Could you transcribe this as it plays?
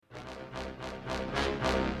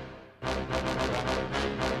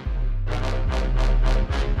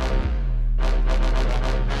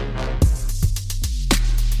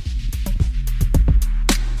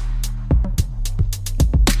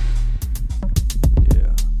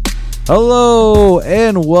Hello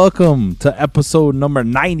and welcome to episode number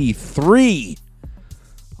 93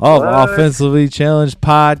 of Offensively Challenged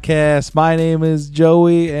Podcast. My name is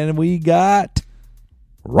Joey and we got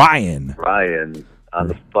Ryan. Ryan on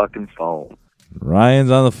the fucking phone. Ryan's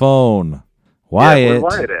on the phone. Wyatt,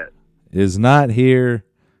 where's Wyatt at? Is not here.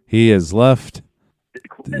 He has left.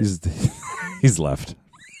 He's left.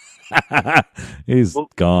 He's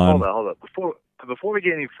gone. Hold on. Before we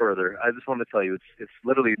get any further, I just want to tell you it's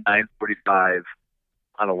literally 9:45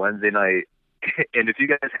 on a Wednesday night, and if you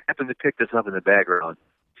guys happen to pick this up in the background,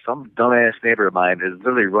 some dumbass neighbor of mine is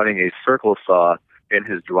literally running a circle saw in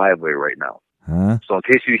his driveway right now. Huh? So in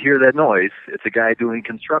case you hear that noise, it's a guy doing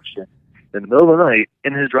construction in the middle of the night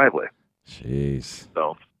in his driveway. Jeez.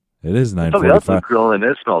 So it is 9:45. Somebody else is grilling,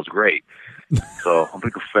 and it smells great. So I'm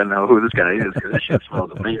going to find out who this guy is, because this shit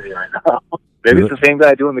smells amazing right now. Maybe it's the same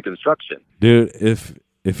guy doing the construction. Dude, if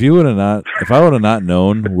I would have not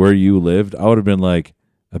known where you lived, I would have been like,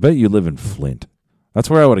 I bet you live in Flint. That's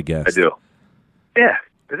where I would have guessed. I do. Yeah,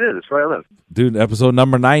 it is. It's where I live. Dude, episode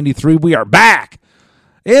number 93, we are back.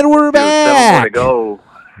 And we're back. 7 more to go.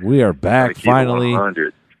 We are back finally.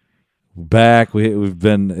 100. Back.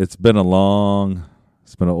 It's been a long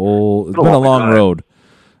road.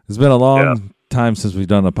 It's been a long time since we've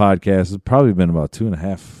done a podcast. It's probably been about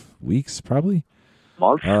 2.5 weeks, probably.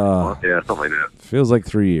 Month? Yeah, something like that. Feels like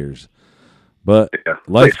 3 years. But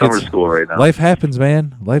life summer school right now. Life happens,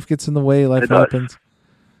 man. Life gets in the way. Life happens.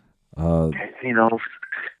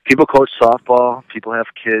 People coach softball. People have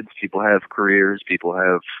kids. People have careers. People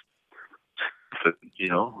have,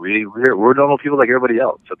 we're normal people like everybody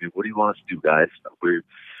else. I mean, what do you want us to do, guys? We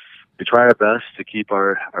try our best to keep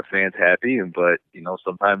our fans happy, but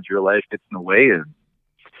sometimes your life gets in the way, and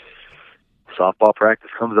softball practice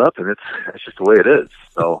comes up, and that's just the way it is.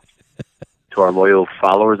 So, to our loyal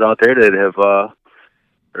followers out there that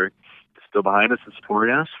are still behind us and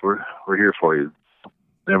supporting us, we're here for you.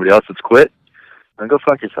 Everybody else that's quit, then go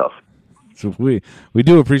fuck yourself. So we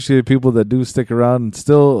do appreciate people that do stick around and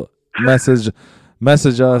still message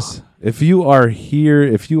us. If you are here,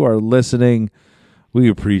 if you are listening, we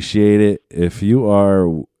appreciate it. If you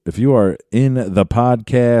are in the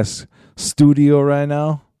podcast studio right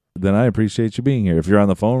now, then I appreciate you being here. If you're on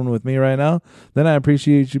the phone with me right now, then I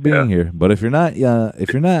appreciate you being here. But if you're not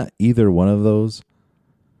either one of those,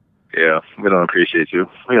 we don't appreciate you.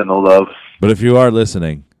 We got no love. But if you are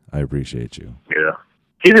listening, I appreciate you. Yeah,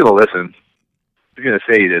 he's gonna listen. He's gonna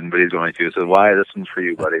say he didn't, but he's going to. So why? This one's for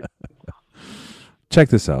you, buddy. Check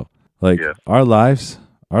this out. Our lives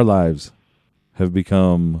have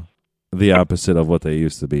become the opposite of what they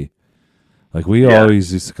used to be. Like we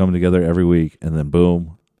always used to come together every week, and then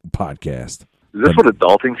boom, podcast. Is this what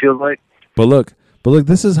adulting feels like? But look,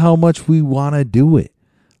 this is how much we want to do it.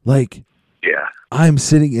 I'm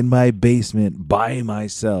sitting in my basement by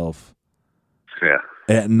myself.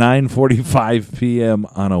 At 9:45 p.m.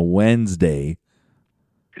 on a Wednesday.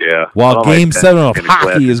 Yeah. While Game 7 of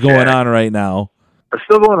hockey is going on right now. It's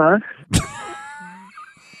still going on.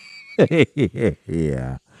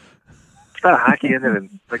 Yeah. That hockey ended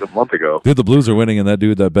like a month ago. Dude, the Blues are winning, and that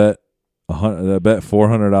dude that bet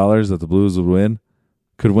 $400 that the Blues would win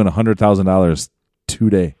could win $100,000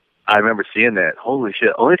 today. I remember seeing that. Holy shit!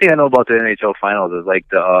 Only thing I know about the NHL Finals is like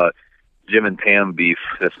the Jim and Pam beef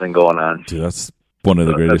that's been going on. Dude, that's one of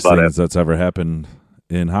the greatest things that's ever happened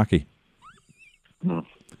in hockey. Yeah.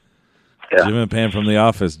 Jim and Pam from The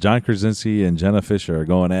Office, John Krasinski and Jenna Fisher are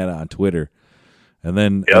going at it on Twitter. And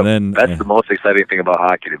then that's the most exciting thing about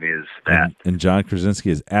hockey to me is that. And John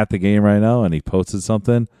Krasinski is at the game right now, and he posted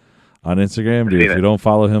something on Instagram. Dude, if you don't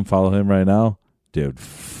follow him right now. Dude,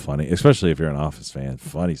 funny, especially if you're an Office fan.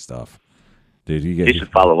 Funny stuff. Dude, he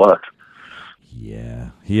should follow us.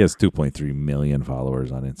 Yeah. He has 2.3 million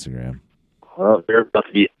followers on Instagram. Well, they're about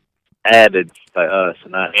to be added by us,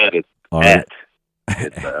 not added by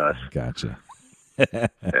us. Gotcha.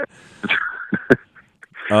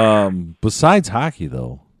 Besides hockey,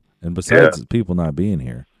 though, and besides people not being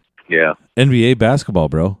here, NBA basketball,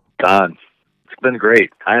 bro. Don, it's been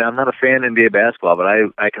great. I'm not a fan of NBA basketball, but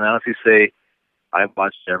I can honestly say I've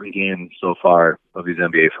watched every game so far of these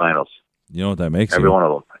NBA finals. You know what that makes every one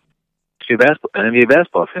of them. An NBA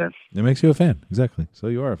basketball fan. It makes you a fan, exactly. So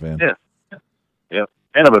you are a fan. Yeah.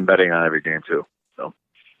 And I've been betting on every game too. So.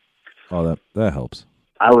 Oh, that helps.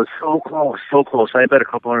 I was so close. I bet a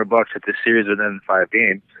couple $100 at this series would end in 5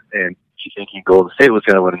 games, and you thinking Golden State was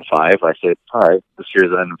going to win in 5. I said, all right, the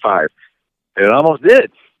series will end in 5. And it almost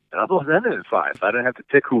did. It almost ended in 5. I didn't have to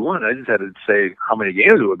pick who won. I just had to say how many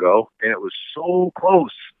games it would go, and it was so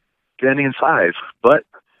close to ending in 5. But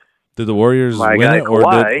Did the Warriors My win guy it, or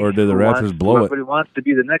Kawhi, did the Raptors blow it? Everybody wants to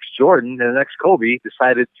be the next Jordan, and the next Kobe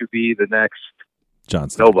decided to be the next John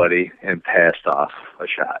Stockton. nobody and passed off a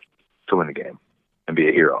shot to win the game and be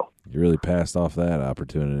a hero. You really passed off that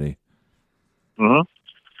opportunity. Mm-hmm.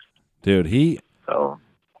 Dude, he So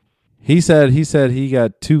said he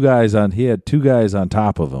got he had two guys on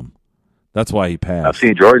top of him. That's why he passed. I've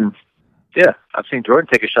seen Jordan. Yeah, I've seen Jordan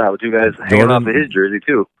take a shot with two guys hanging off of his jersey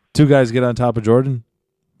too. Two guys get on top of Jordan.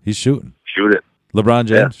 He's shooting. Shoot it. LeBron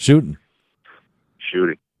James shooting.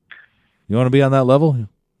 Shooting. You want to be on that level?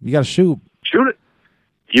 You got to shoot. Shoot it.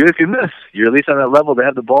 Even if you miss, you're at least on that level to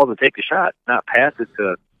have the ball to take the shot, not pass it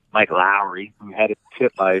to Mike Lowry, who had it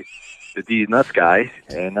tipped by the D Nuts guy,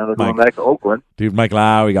 and now they're going back to Oakland. Dude, Mike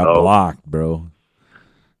Lowry got blocked, bro.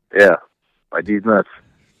 Yeah, by D's Nuts.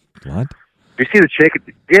 What? You see the chick?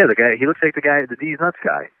 Yeah, the guy. He looks like the D's Nuts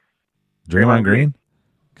guy. Draymond Green?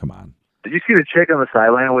 Come on. Did you see the chick on the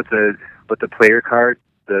sideline with the player card,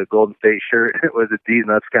 the Golden State shirt? It was a D's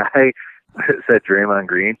Nuts guy. It said Draymond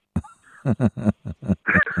Green.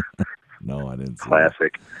 No, I didn't see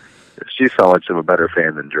Classic. That. She's so much of a better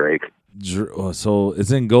fan than Drake. So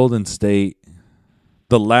it's in Golden State.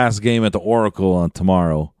 The last game at the Oracle on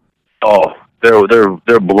tomorrow. Oh,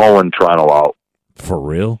 they're blowing Toronto out. For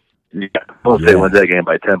real? Yeah, Golden State wins that game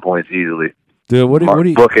by 10 points easily. Dude, what do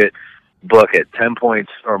you book it? 10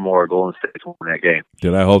 points or more. Golden State's winning that game.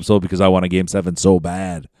 Dude, I hope so because I want a Game 7 so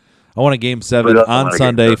bad. I want a Game 7 on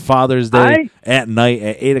Sunday, Father's Day, at night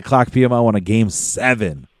at 8:00 p.m. I want a Game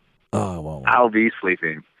 7. Oh, I won't. I'll be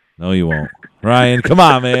sleeping. No, you won't. Ryan, come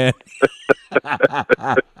on, man.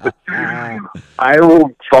 I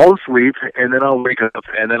will fall asleep, and then I'll wake up,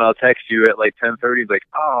 and then I'll text you at like 10:30, like,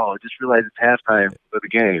 oh, I just realized it's halftime of the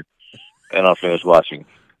game, and I'll finish watching.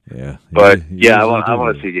 Yeah. But, I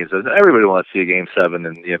want to see Game 7. Everybody wants to see a Game 7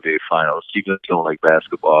 in the NBA Finals. Even if you don't like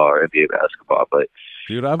basketball or NBA basketball, but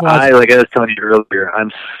dude, like I was telling you earlier,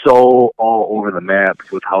 I'm so all over the map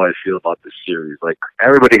with how I feel about this series. Like,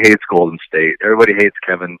 everybody hates Golden State. Everybody hates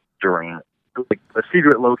Kevin Durant. Like a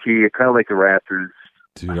secret low-key, kind of like the Raptors.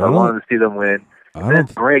 Dude, I wanted to see them win. And then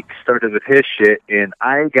Drake started with his shit, and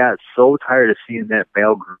I got so tired of seeing that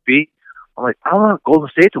male groupie. I'm like, I want Golden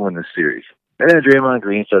State to win this series. And then Draymond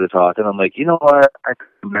Green started talking. I'm like, you know what? I could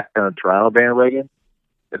come back on the Toronto bandwagon.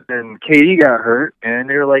 And then KD got hurt, and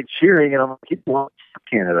they were like cheering, and I'm like, you want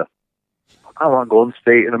Canada. I want Golden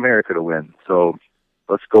State and America to win. So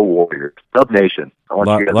let's go Warriors. Dub Nation. A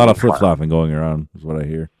lot of flip-flopping going around is what I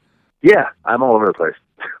hear. Yeah, I'm all over the place.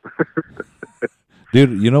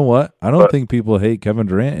 Dude, you know what? I don't think people hate Kevin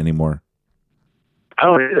Durant anymore. I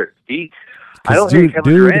don't either. I don't hate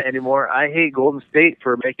Kevin Durant anymore. I hate Golden State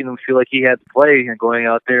for making him feel like he had to play and going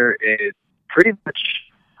out there and pretty much.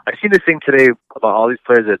 I seen this thing today about all these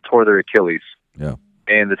players that tore their Achilles. Yeah.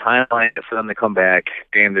 And the timeline for them to come back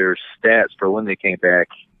and their stats for when they came back.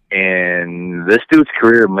 And this dude's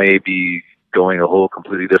career may be going a whole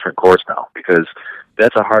completely different course now because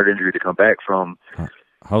that's a hard injury to come back from.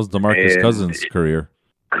 How's DeMarcus Cousins' career?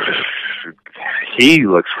 He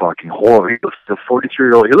looks fucking horrible. He looks like a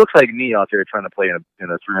 43-year-old. He looks like me out there trying to play in a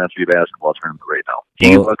 3-on-3 basketball tournament right now.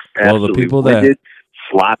 He looks absolutely winded,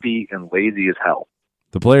 sloppy, and lazy as hell.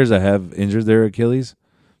 The players that have injured their Achilles,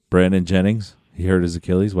 Brandon Jennings, he hurt his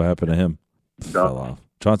Achilles. What happened to him? Fell off.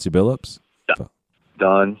 Chauncey Billups?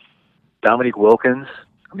 Done. Dominique Wilkins.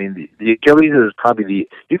 I mean, the Achilles is probably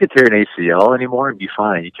you could tear an ACL anymore and be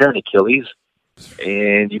fine. You tear an Achilles,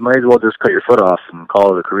 and you might as well just cut your foot off and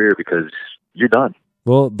call it a career because you're done.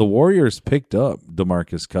 Well, the Warriors picked up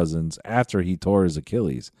DeMarcus Cousins after he tore his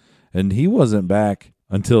Achilles, and he wasn't back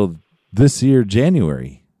until this year,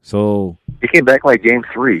 January. So he came back like Game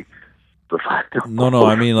 3. No,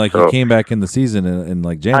 I mean like he came back in the season in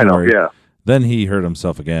like January. I know, yeah. Then he hurt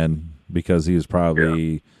himself again because he was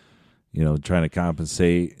probably, trying to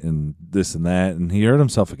compensate and this and that, and he hurt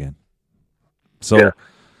himself again. So,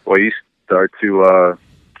 well, you start to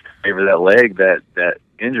favor that leg, that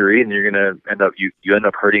injury, and you're gonna end up you end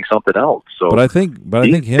up hurting something else. So, but I think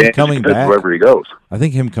him coming back wherever he goes. I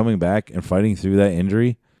think him coming back and fighting through that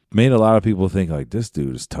injury made a lot of people think like this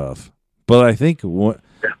dude is tough. But I think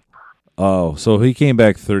so he came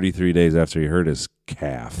back 33 days after he hurt his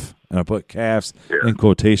calf, and I put calves in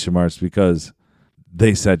quotation marks because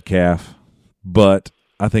they said calf, but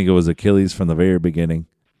I think it was Achilles from the very beginning.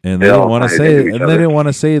 And they didn't want to say it, and they didn't want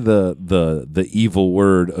to say the evil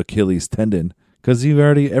word Achilles tendon because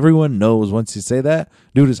everyone knows once you say that,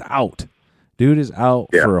 dude is out. Dude is out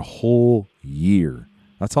for a whole year.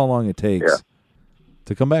 That's how long it takes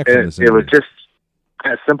to come back from this injury. It was just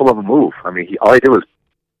as simple of a move. I mean, all he did was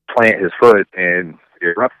plant his foot and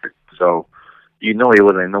it ruptured. So you know he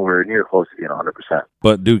wasn't nowhere near close to being 100%.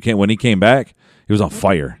 But dude, when he came back, he was on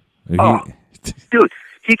fire. Dude,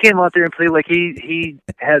 he came out there and played like he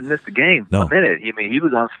had missed a game a minute. I mean, he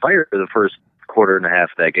was on fire for the first quarter and a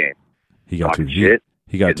half of that game. He got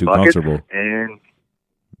too comfortable, and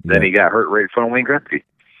then he got hurt right in front of Wayne Gretzky.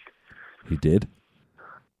 He did?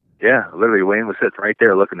 Yeah, literally, Wayne was sitting right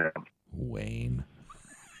there looking at him. Wayne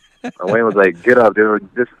was like, "Get up, dude!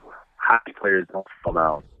 This hockey players don't fall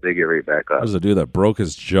down; they get right back up." There's a dude that broke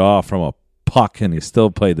his jaw from a puck, and he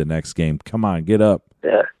still played the next game. Come on, get up!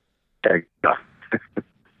 Yeah.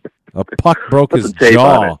 A puck broke his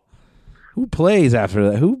jaw. Who plays after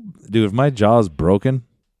that? Dude? If my jaw's broken,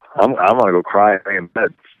 I'm gonna go cry in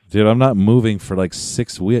bed. Dude, I'm not moving for like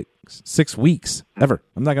 6 weeks. 6 weeks ever.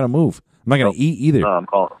 I'm not gonna move. I'm not gonna eat either. No, I'm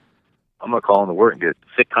gonna call in to work and get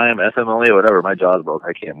sick time, FMLA, whatever. My jaw's broke.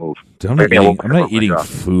 I can't move. Dude, I'm not eating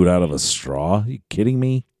food out of a straw. Are you kidding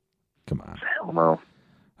me? Come on. Hell no.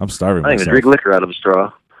 I'm starving I myself. don't even drink liquor out of a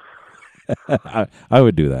straw. I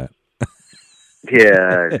would do that.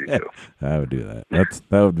 Yeah, I do too. I would do that.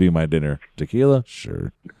 That would be my dinner. Tequila?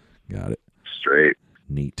 Sure. Got it. Straight.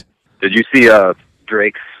 Neat. Did you see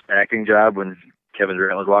Drake's acting job when Kevin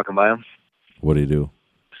Durant was walking by him? What did he do?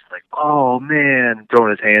 Just like, oh man, throwing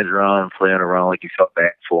his hands around, playing around like he felt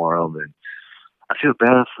bad for him, and I feel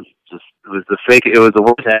bad for it was the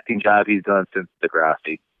worst acting job he's done since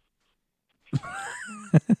Degrassi.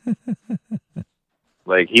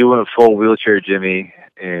 Like, he went full wheelchair Jimmy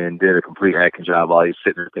and did a complete acting job while he's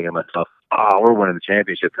sitting there thinking to myself, we're winning the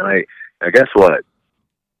championship tonight. And guess what?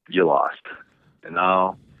 You lost. And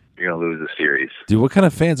now you're going to lose the series. Dude, what kind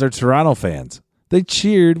of fans are Toronto fans? They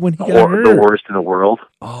cheered when he got hurt. The worst in the world.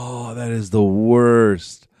 Oh, that is the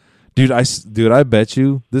worst. Dude, I bet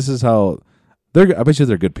you this is how I bet you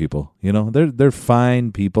they're good people. You know, they're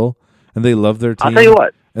fine people, and they love their team. I'll tell you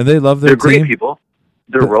what. And they love their They're team. Great people.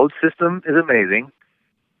 Their road system is amazing.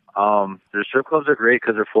 Their strip clubs are great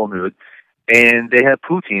because they're full nude, and they have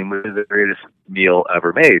poutine, which is the greatest meal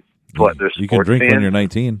ever made. But their you can drink when you're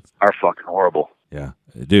 19. Are fucking horrible. Yeah,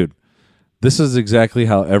 dude. This is exactly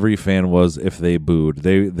how every fan was if they booed.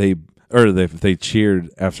 If they cheered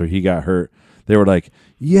after he got hurt. They were like,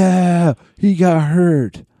 "Yeah, he got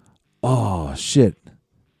hurt. Oh shit,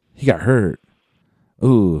 he got hurt.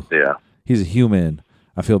 Ooh, yeah, he's a human.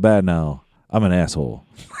 I feel bad now. I'm an asshole."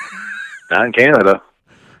 Not in Canada.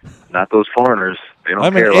 Not those foreigners. They don't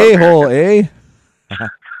I'm care an about a-hole, eh?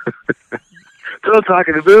 Don't talk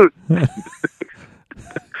in the boot.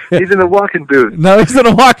 He's in a walking boot. No, he's in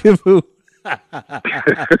a walking boot.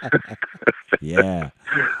 Yeah.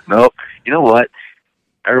 Nope. You know what?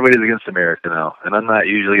 Everybody's against America now. And I'm not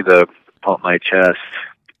usually the pump my chest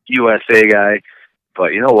USA guy.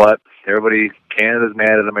 But you know what? Canada's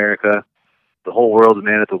mad at America. The whole world's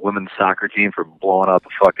mad at the women's soccer team for blowing up a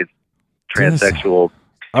fucking transsexual.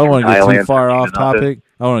 I don't want to get too far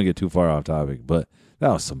off topic. But that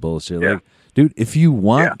was some bullshit. Yeah. Like, dude, if you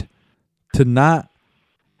want to not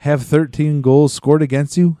have 13 goals scored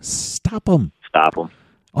against you, stop them. Stop them.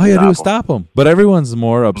 All you gotta do is stop them. But everyone's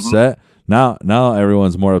more upset. Mm-hmm. Now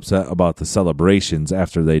everyone's more upset about the celebrations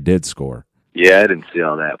after they did score. Yeah, I didn't see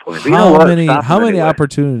all that point. But how many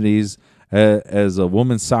opportunities as a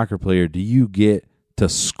women's soccer player do you get to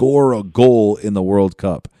score a goal in the World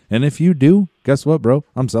Cup? And if you do, guess what, bro?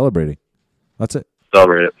 I'm celebrating. That's it.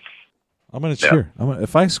 Celebrate it. I'm going to cheer.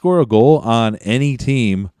 If I score a goal on any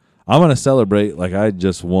team, I'm going to celebrate like I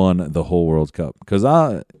just won the whole World Cup. Because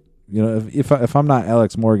if I'm not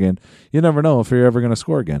Alex Morgan, you never know if you're ever going to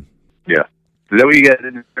score again. Yeah. Is that what you guys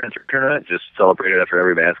did in the tournament? Just celebrate it after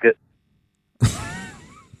every basket?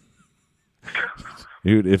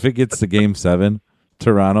 Dude, if it gets to Game 7,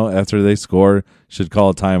 Toronto, after they score, should call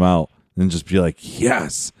a timeout and just be like,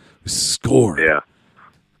 yes, we scored. Yeah.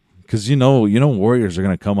 Because you know Warriors are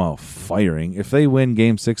going to come out firing. If they win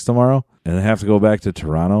Game 6 tomorrow and they have to go back to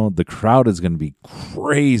Toronto, the crowd is going to be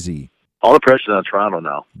crazy. All the pressure's on Toronto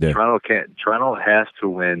now. Yeah. Toronto has to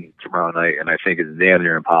win tomorrow night, and I think it's damn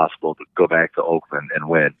near impossible to go back to Oakland and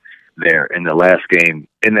win there in the last game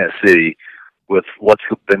in that city with what's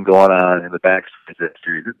been going on in the back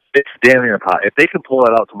series. It's damn near impossible. If they can pull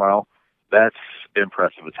that out tomorrow, that's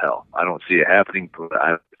impressive as hell. I don't see it happening, but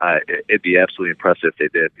it'd be absolutely impressive if they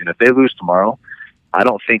did. And if they lose tomorrow, I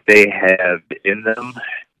don't think they have in them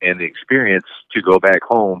and the experience to go back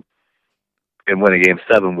home and win a Game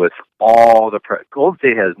 7 with all the pressure. Golden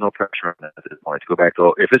State has no pressure on them at this point to go back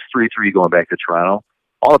to. If it's 3-3 going back to Toronto,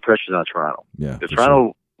 all the pressure's on Toronto. Yeah, if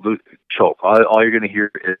Toronto choke, all you're going to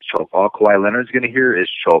hear is choke. All Kawhi Leonard's going to hear is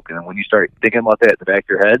choke. And then when you start thinking about that in the back of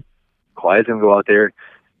your head, Kawhi's going to go out there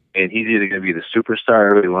and he's either going to be the superstar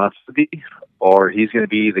everybody wants to be, or he's going to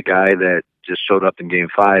be the guy that just showed up in Game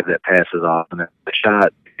 5 that passes off and that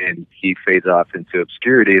shot, and he fades off into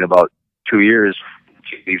obscurity in about 2 years.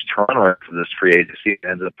 He leaves Toronto for this free agency,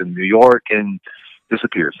 ends up in New York, and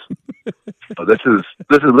disappears. So this is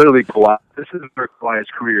literally Kawhi. This is where Kawhi's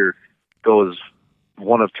career goes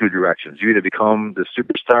one of two directions. You either become the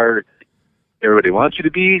superstar everybody wants you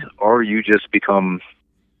to be, or you just become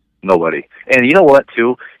nobody. And you know what,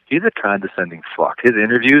 too? He's a condescending fuck. His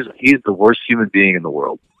interviews, he's the worst human being in the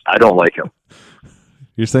world. I don't like him.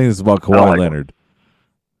 You're saying this about Kawhi Leonard.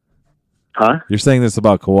 Huh? You're saying this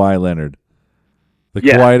about Kawhi Leonard. The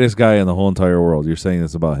quietest guy in the whole entire world. You're saying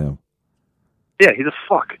this about him. Yeah, he's a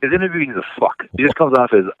fuck. His interview, he's a fuck. He just comes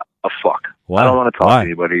off as a fuck. Why? I don't want to talk to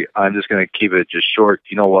anybody. I'm just going to keep it just short.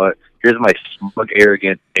 You know what? Here's my smug,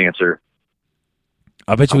 arrogant answer.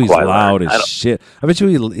 I bet you he's loud as shit. I bet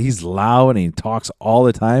you he's loud and he talks all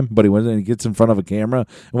the time, but when he gets in front of a camera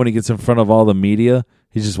and when he gets in front of all the media,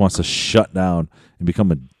 he just wants to shut down and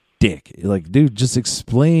become a dick. Like, dude, just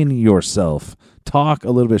explain yourself. Talk a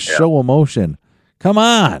little bit. Show emotion. Come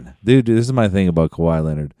on. Dude, this is my thing about Kawhi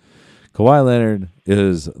Leonard. Kawhi Leonard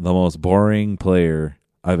is the most boring player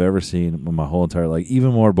I've ever seen in my whole entire life,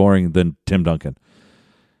 even more boring than Tim Duncan.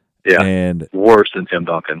 Yeah, and worse than Tim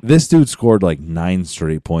Duncan. This dude scored like 9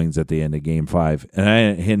 straight points at the end of Game 5,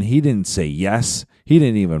 and he didn't say yes. He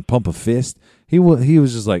didn't even pump a fist. He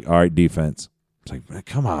was just like, all right, defense. It's like,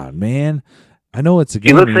 come on, man. I know it's a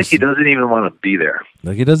game. He looks like he doesn't even want to be there.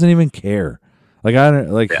 Like he doesn't even care.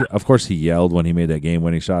 Of course he yelled when he made that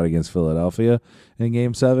game-winning shot against Philadelphia in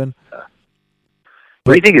Game 7.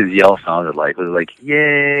 What do you think his yell sounded like? Was it like,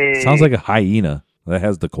 yay? Sounds like a hyena that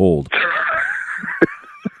has the cold.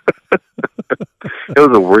 It was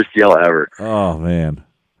the worst yell ever. Oh, man.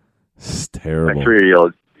 It's terrible. My career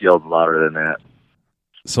yelled louder than that.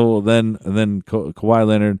 So then Kawhi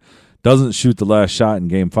Leonard doesn't shoot the last shot in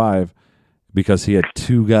Game 5 because he had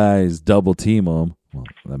 2 guys double team him. Well,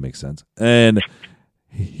 that makes sense. And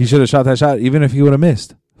he should have shot that shot even if he would have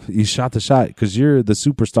missed. He shot the shot because you're the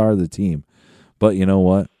superstar of the team. But you know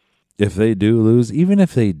what? If they do lose, even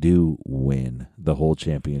if they do win the whole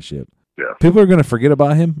championship, people are going to forget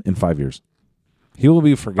about him in 5 years. He will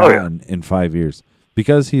be forgotten in 5 years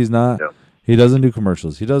because he's not. Yeah. He doesn't do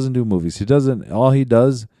commercials. He doesn't do movies. He doesn't. All he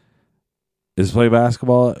does is play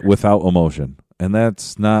basketball without emotion, and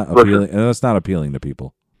that's not appealing. And that's not appealing to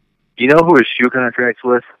people. You know who his shoe contract's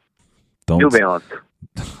with? New Balance.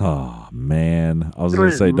 Oh man, I was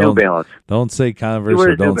going to say don't say Converse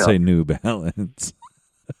or don't say New Balance.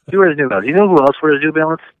 He wears New Balance. You know who else wears New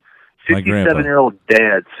Balance? 57-year-old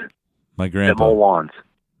dads. My grandpa. That mow lawns.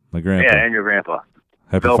 My grandpa. Yeah, and your grandpa.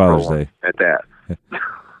 Happy Father's Day. At that.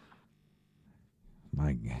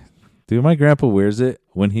 My grandpa wears it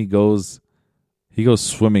when he goes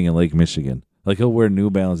swimming in Lake Michigan. Like he'll wear New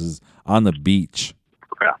Balances on the beach.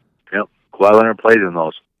 Yeah. Yep. Kawhi Leonard plays in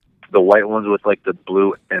those. The white ones with like the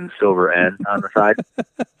blue and silver N on the side.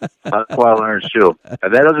 That's Kawhi Leonard's shoe. If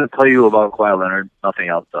that doesn't tell you about Kawhi Leonard, nothing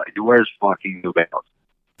else does. He wears fucking New Balance.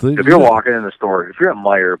 If you're walking in the store, if you're at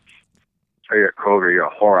Meijer, or you're at Kroger, you're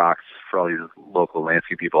at Horrocks for all these local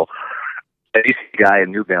Lansing people, and you see a guy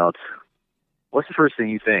in New Balance, what's the first thing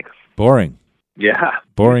you think? Boring. Yeah.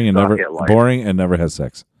 Boring and never has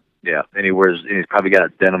sex. Yeah, and he's probably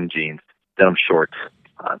got denim jeans, denim shorts,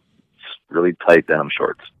 really tight denim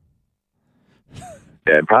shorts.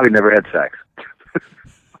 Yeah, and probably never had sex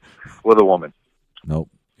with a woman. Nope.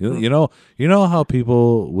 You know how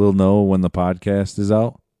people will know when the podcast is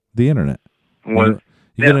out? The internet. You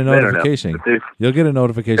get a notification. You'll get a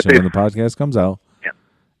notification when the podcast comes out.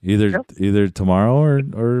 Yeah. Either tomorrow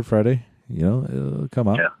or Friday. It'll come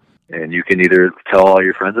out. Yeah. And you can either tell all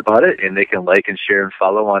your friends about it, and they can like and share and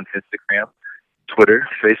follow on Instagram, Twitter,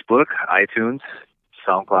 Facebook, iTunes,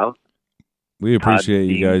 SoundCloud. We appreciate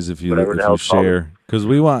you guys if you share, because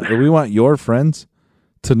we want your friends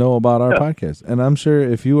to know about our podcast. And I'm sure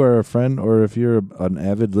if you are a friend or if you're an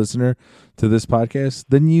avid listener to this podcast,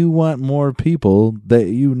 then you want more people that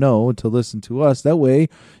you know to listen to us. That way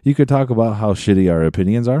you could talk about how shitty our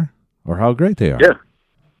opinions are or how great they are. Yeah.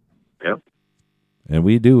 Yep. And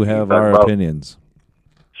we do have our opinions.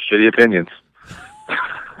 Shitty opinions.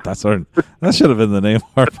 That should have been the name of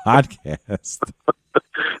our podcast.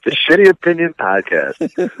 The Shitty Opinion Podcast.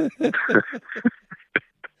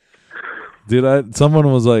 Dude,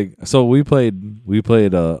 someone was like, so we played a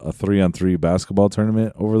 3-on-3 basketball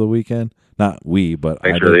tournament over the weekend. Not we, but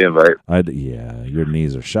thanks for the invite. Yeah, your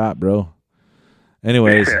knees are shot, bro.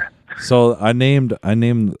 Anyways, so I named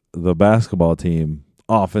the basketball team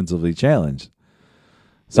Offensively Challenged.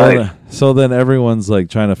 So, Nice. so then everyone's like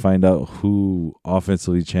trying to find out who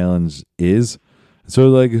offensively challenged is. So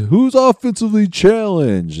like, who's offensively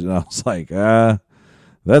challenged? And I was like,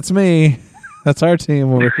 that's me. That's our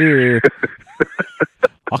team over here.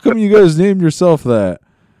 How come you guys named yourself that?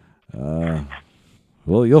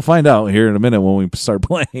 Well, you'll find out here in a minute when we start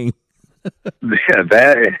playing. Yeah,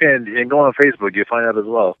 that and go on Facebook, you'll find out as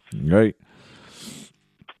well. Right.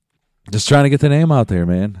 Just trying to get the name out there,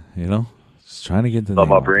 man. You know, just trying to get the All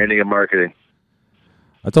name about out there. branding and marketing.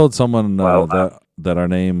 I told someone Wow. that our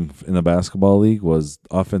name in the basketball league was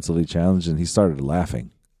offensively challenged, and he started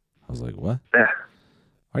laughing. I was like, "What? Yeah.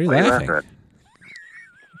 Why are you Why are you laughing?" laughing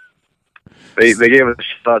They gave us a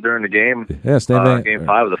shot during the game. Yeah, Game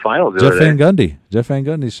 5 of the finals. The Jeff other day. Van Gundy. Jeff Van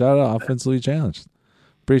Gundy, shout out offensively challenged.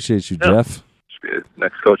 Appreciate you, Yeah. Jeff.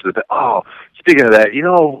 Next coach of the. Oh, speaking of that, you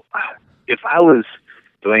know, if I was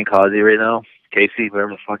Dwayne Causey right now, Casey,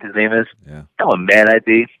 whatever the fuck his name is, Yeah. how mad I'd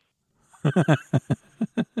be.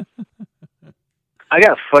 I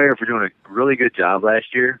got fired for doing a really good job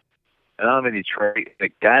last year, and I'm in Detroit. The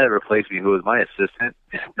guy that replaced me, who was my assistant,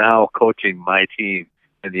 is now coaching my team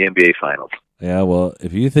in the NBA Finals. Yeah, well,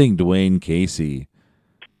 if you think Dwayne Casey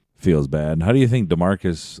feels bad, how do you think DeMar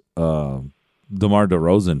DeRozan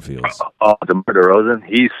feels? Oh, DeMar DeRozan,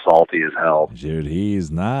 he's salty as hell. Dude, he's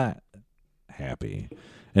not happy.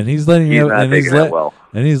 And he's letting He's not taking that well.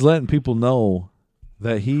 and he's letting people know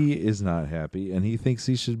that he is not happy, and he thinks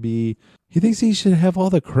he should have all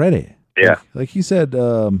the credit. Yeah. Like he said,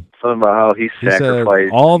 Something about how he he said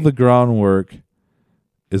sacrificed. all the groundwork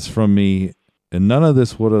is from me, and none of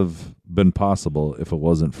this would have been possible if it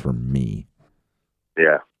wasn't for me.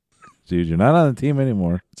 Yeah. Dude, you're not on the team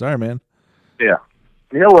anymore. Sorry, man. Yeah.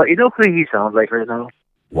 You know what? You know who he sounds like right now?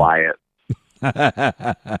 Wyatt.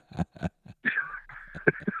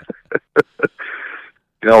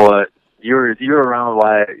 You know what? You were around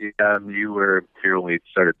Wyatt. You were here when we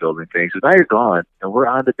started building things. But now you're gone, and we're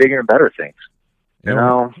on to bigger and better things. Yeah, You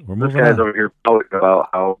know, we're this moving guy's on. over here talking about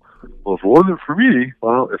how, well, if it wasn't for me,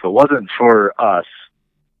 well, if it wasn't for us,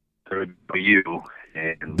 it would be you.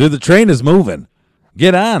 And Dude, the train is moving.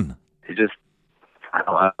 Get on. he just, I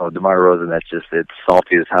don't know, DeMar DeRozan, it's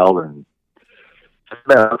salty as hell, and it's a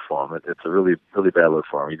bad look for him. It's a really, really bad look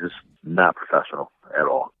for him. He's just not professional at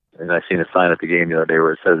all. And I seen a sign at the game the other day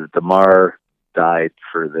where it says DeMar died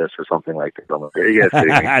for this or something like that. I'm like, are you guys kidding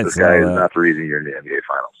me? I This saw guy is that. not the reason you're in the NBA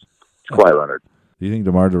Finals. It's Kawhi Leonard. Do you think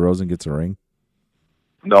DeMar DeRozan gets a ring?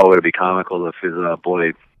 No, it'd be comical if his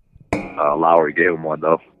boy Lowry gave him one,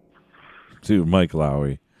 though. Dude, Mike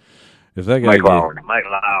Lowry. If that guy Mike gave- Lowry. Mike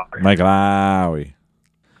Lowry. Mike Lowry.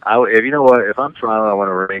 If you know what, if I'm Toronto, I want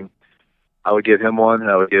a ring. I would give him one,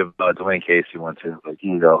 and I would give Dwayne Casey one too. Like,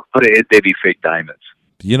 you know, but they'd be fake diamonds.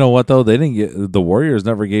 You know what though? They didn't get the Warriors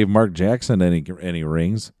never gave Mark Jackson any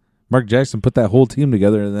rings. Mark Jackson put that whole team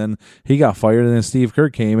together, and then he got fired, and then Steve Kerr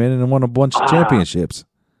came in and won a bunch of championships.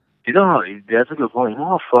 You know, that's a good point. You know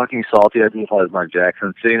how fucking salty I'd be if I was Mark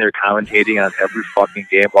Jackson, sitting there commentating on every fucking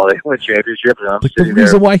game while they win championships, and I'm Like the sitting there.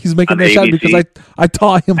 reason why he's making on that shot ABC. because I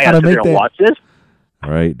taught him I how gotta to sit make there and that. watch this.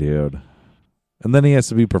 Right, dude. And then he has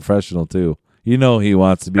to be professional too. You know he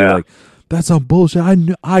wants to be Yeah. like, that's some bullshit.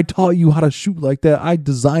 I taught you how to shoot like that. I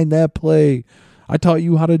designed that play. I taught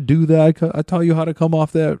you how to do that. I taught you how to come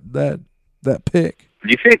off that pick. Do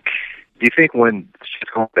you think when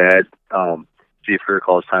shit's going bad, Steve Kerr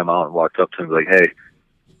calls timeout and walks up to him and is like, "Hey,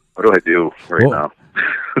 what do I do right Well-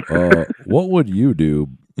 now?" What would you do?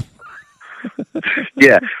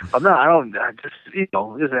 Yeah, I just,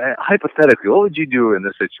 hypothetically, what would you do in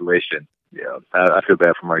this situation? Yeah, I feel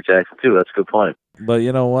bad for Mark Jackson too. That's a good point. But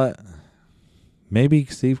you know what? Maybe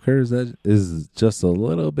Steve Kerr is just a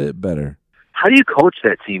little bit better. How do you coach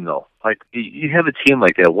that team though? Like, you have a team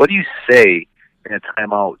like that. What do you say in a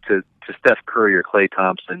timeout to Steph Curry or Klay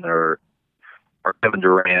Thompson or Kevin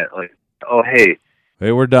Durant? Like, oh hey,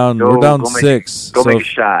 Hey, we're down. Go- we're down go make- 6. go so make a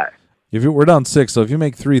shot. we're down 6. So if you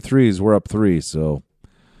make 3 threes, we're up 3. So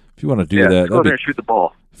if you want to do Yeah, that, go there and shoot the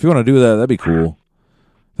ball. if you want to do that, that'd be cool.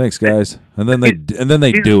 Thanks, guys. And then they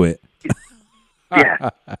do it. Yeah,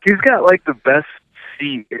 he's got like the best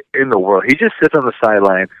seat in the world. He just sits on the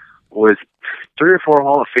sideline with 3 or 4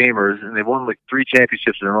 Hall of Famers, and they won like 3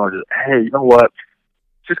 championships in a row. Just, hey, you know what?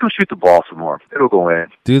 Just go shoot the ball some more. It'll go in.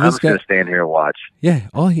 Dude, I'm this just guy. gonna stand here and watch. Yeah,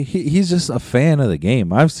 he's just a fan of the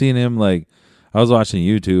game. I've seen him like I was watching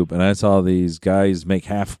YouTube and I saw these guys make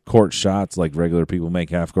half court shots like regular people make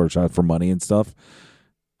half court shots for money and stuff.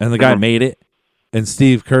 And the guy made it, and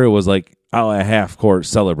Steve Kerr was like out at half court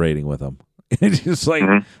celebrating with him. It's just like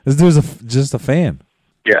this dude's just a fan.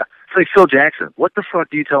 Yeah, it's like Phil Jackson. What the fuck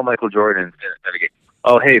do you tell Michael Jordan at a game?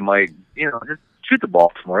 Oh, hey, Mike, you know, just shoot the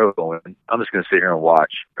ball somewhere. It'll go in. I'm just going to sit here and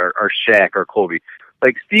watch. Or Shaq or Kobe.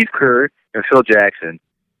 Like Steve Kerr and Phil Jackson,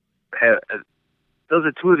 those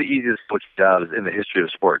are two of the easiest coaching jobs in the history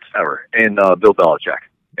of sports ever. And Bill Belichick.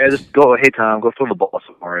 And just go, hey, Tom, go throw the ball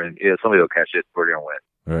somewhere, and somebody will catch it. We're going to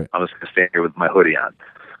win. Right. I'm just going to stand here with my hoodie on.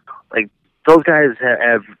 Like, those guys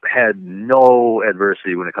have had no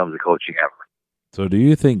adversity when it comes to coaching ever. So do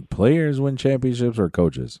you think players win championships or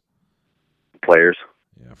coaches? Players.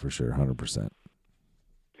 Yeah, for sure, 100%.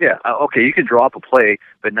 Yeah, okay, you can draw up a play,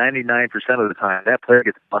 but 99% of the time, that player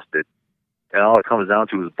gets busted. And all it comes down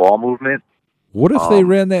to is ball movement. What if they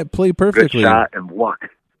ran that play perfectly? Good shot and luck.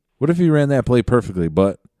 What if he ran that play perfectly,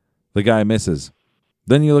 but the guy misses?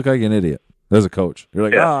 Then you look like an idiot as a coach. You're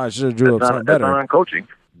like, I should have drew up something better. That's not on coaching.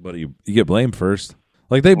 But you get blamed first.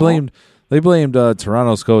 Like they blamed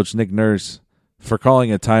Toronto's coach Nick Nurse for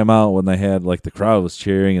calling a timeout when they had like the crowd was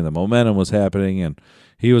cheering and the momentum was happening, and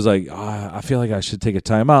he was like, I feel like I should take a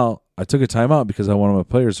timeout. I took a timeout because I wanted my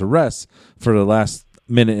players to rest for the last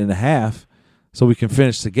minute and a half so we can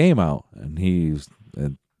finish the game out.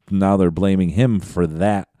 And now they're blaming him for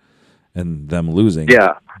that and them losing.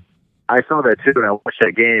 Yeah, I saw that too, and I watched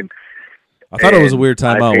that game. I thought it was a weird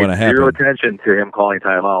timeout when it happened. Zero attention to him calling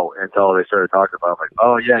timeout until they started talking about it. I'm like,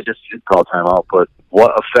 oh yeah, just call timeout. But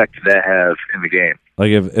what effect did that have in the game?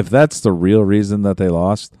 Like if that's the real reason that they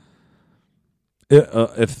lost,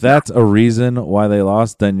 if that's a reason why they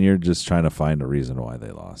lost, then you're just trying to find a reason why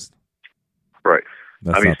they lost. Right.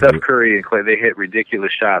 That's I mean, Steph Curry and Clay, they hit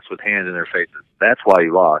ridiculous shots with hands in their faces. That's why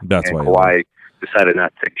you lost. That's and why Kawhi decided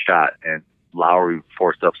not to take a shot, and Lowry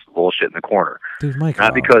forced up some bullshit in the corner. Dude,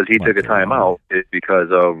 not because he took a timeout, it's because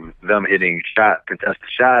of them hitting contested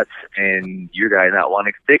shots, and your guy not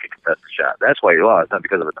wanting to take a contested shot. That's why you lost, not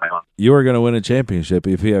because of a timeout. You are going to win a championship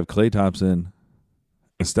if you have Klay Thompson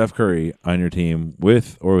and Steph Curry on your team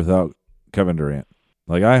with or without Kevin Durant.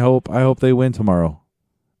 Like I hope they win tomorrow,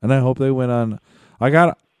 and I hope they win on.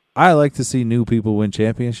 I like to see new people win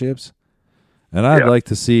championships, and I'd like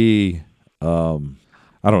to see.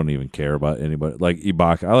 I don't even care about anybody like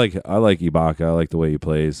Ibaka. I like Ibaka. I like the way he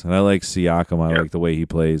plays, and I like Siakam. I like the way he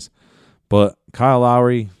plays. But Kyle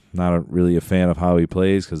Lowry, not really a fan of how he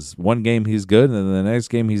plays because one game he's good, and then the next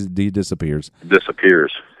game he disappears. Yeah.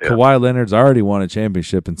 Kawhi Leonard's already won a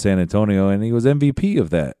championship in San Antonio, and he was MVP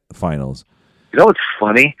of that finals. You know what's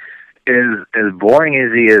funny is as boring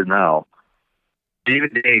as he is now.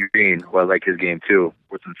 Even Danny Green, well, I like his game too,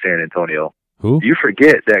 was in San Antonio. Who? You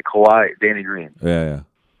forget that Danny Green. Yeah.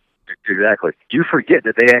 Exactly. You forget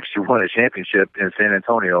that they actually won a championship in San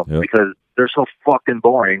Antonio because they're so fucking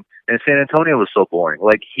boring, and San Antonio was so boring.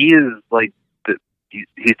 Like he is like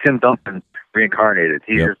he's Tim Duncan reincarnated.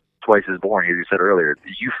 He's just twice as boring as you said earlier.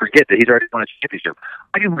 You forget that he's already won a championship.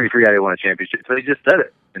 I can really forget he won a championship, but he just said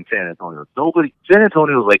it in San Antonio. San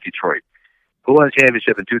Antonio is like Detroit. Who won a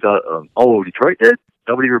championship in 2000? Detroit did.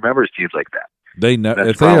 Nobody remembers teams like that.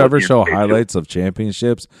 If they ever show highlights of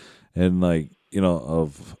championships and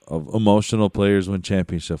of emotional players win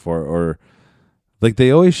championship or like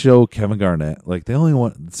they always show Kevin Garnett. Like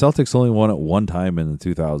Celtics only won it one time in the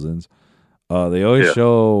 2000s. They always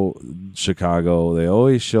show Chicago. They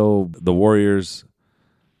always show the Warriors.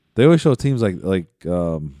 They always show teams like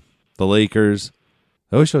the Lakers.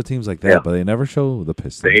 They always show teams like that, but they never show the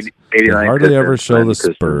Pistons. They hardly ever show the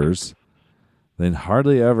Spurs. They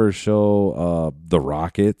hardly ever show the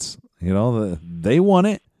Rockets. They won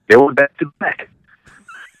it. They went back to back.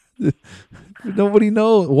 Nobody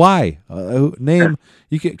knows why. Name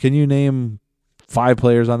can you name 5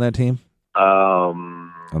 players on that team?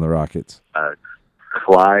 On the Rockets.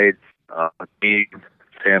 Clyde,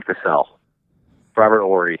 Sam Cassell, Robert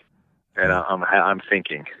Horry, and I'm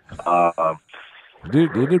thinking.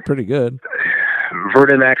 Dude, you did pretty good.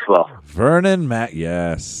 Vernon Maxwell.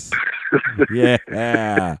 Yes.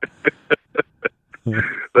 Yeah.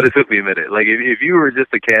 But it took me a minute. Like if you were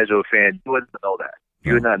just a casual fan, you wouldn't know that.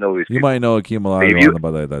 You would not know these people. You might know Akeem Olajuwon,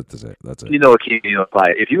 but that's it. You know Akeem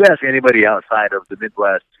Olajuwon. If you ask anybody outside of the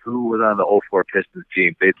Midwest who was on the 04 Pistons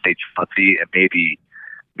team, they'd say Chauncey and maybe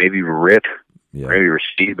Rip, maybe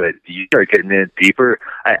Rasheed. But you start getting in deeper.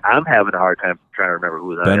 I'm having a hard time trying to remember who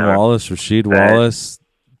was on Ben Wallace, Rasheed Wallace,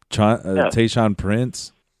 Tayshaun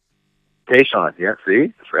Prince. Tayshaun,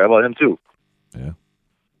 see? I forgot about him too. Yeah.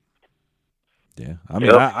 I mean,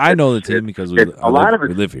 I know the team because we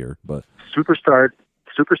live here, but superstar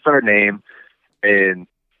name in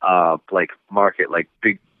like market, like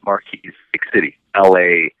big marquees, big city,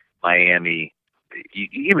 L.A., Miami.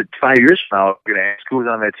 Even 5 years from now, you're going to ask who was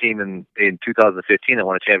on that team in 2015 that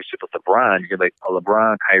won a championship with LeBron. You're going to be like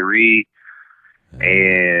LeBron, Kyrie,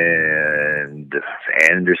 and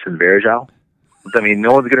Anderson Varejao. I mean,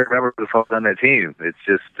 no one's gonna remember who the fuck's on that team. It's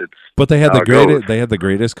But they had how the it goes.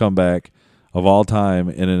 greatest comeback of all time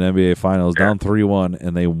in an NBA Finals, down 3-1,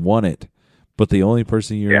 and they won it. But the only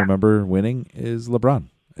person you remember winning is LeBron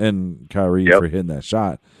and Kyrie for hitting that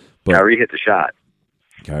shot. But Kyrie hit the shot.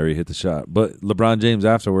 But LeBron James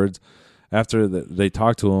afterwards, after they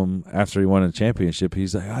talked to him after he won a championship,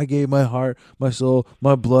 he's like, I gave my heart, my soul,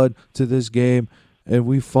 my blood to this game, and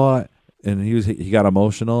we fought. And he got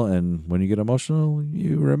emotional, and when you get emotional,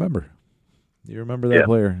 you remember. You remember that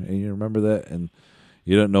player, and you remember that, and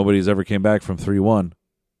nobody's ever came back from 3-1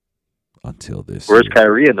 until this Where's year.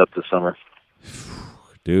 Kyrie end up this summer?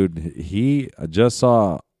 Dude, I just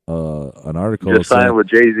saw an article. Just signed with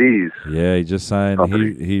Jay-Z's. Yeah, he just signed.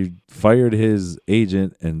 He fired his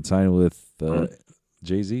agent and signed with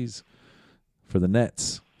Jay-Z's for the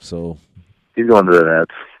Nets. So he's going to the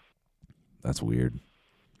Nets. That's weird.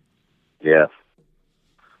 Yeah.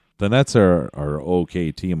 The Nets are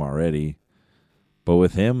okay team already, but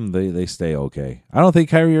with him, they stay okay. I don't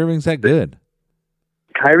think Kyrie Irving's that good.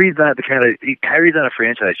 Kyrie's not a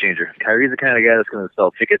franchise changer. Kyrie's the kind of guy that's going to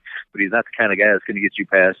sell tickets, but he's not the kind of guy that's going to get you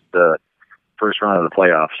past the first round of the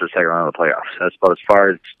playoffs or second round of the playoffs. That's about as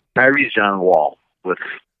far as Kyrie's John Wall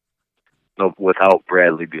without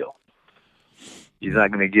Bradley Beal. He's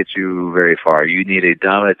not going to get you very far. You need a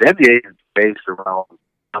dominant. The NBA is based around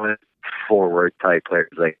dominant forward type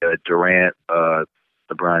players like Durant,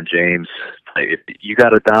 LeBron James. You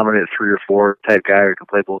got a dominant 3 or 4 type guy who can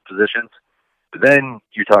play both positions. But then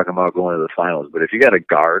you're talking about going to the finals. But if you got a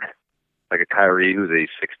guard like a Kyrie who's a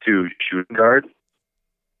 6'2" shooting guard,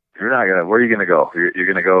 you're not gonna. Where are you gonna go? You're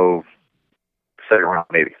gonna go second round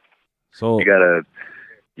maybe. So you got a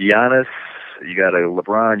Giannis, you got a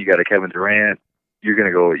LeBron, you got a Kevin Durant. You're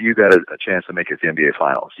gonna go. You got a chance to make it to the NBA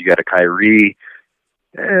Finals. You got a Kyrie.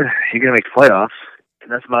 You're gonna make the playoffs, and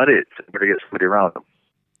that's about it. So you better get somebody around him.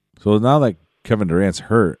 So now that Kevin Durant's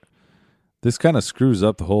hurt, this kind of screws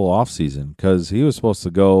up the whole offseason because he was supposed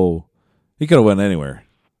to go. He could have went anywhere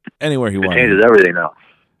he wanted. It changes everything now.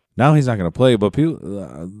 Now he's not going to play. But people,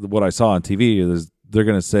 what I saw on TV is they're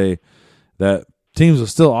going to say that teams will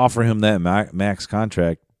still offer him that max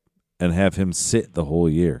contract and have him sit the whole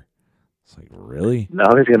year. It's like, really?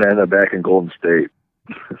 Now he's going to end up back in Golden State.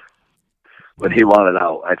 But he wanted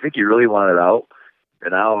out. I think he really wanted out,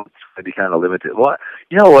 and now it's going to be kind of limited. What?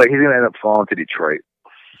 You know what? He's going to end up falling to Detroit.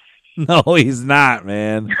 No, he's not,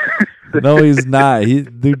 man. No, he's not.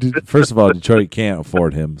 Dude, first of all, Detroit can't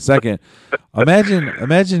afford him. Second,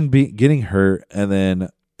 imagine getting hurt, and then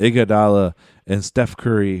Iguodala and Steph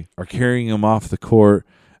Curry are carrying him off the court,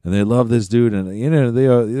 and they love this dude, and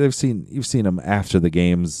you've seen him after the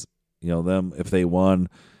games. Them if they won.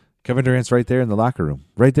 Kevin Durant's right there in the locker room,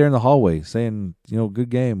 right there in the hallway, saying, good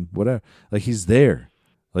game, whatever. Like he's there,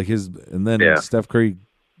 and then Steph Curry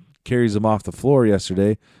carries him off the floor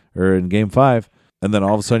yesterday or in Game 5, and then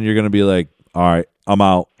all of a sudden you're going to be like, all right, I'm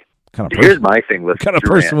out. Here's my thing with what kind of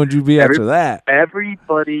Durant. person would you be after that?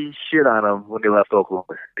 Everybody shit on him when he left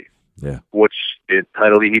Oklahoma City. Yeah, which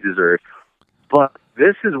entirely he deserved. But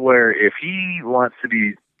this is where if he wants to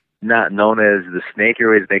be not known as the snake, you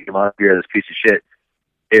always make him out here as this piece of shit.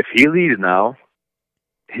 If he leaves now,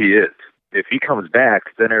 he is. If he comes back,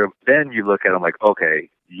 then you look at him like, okay,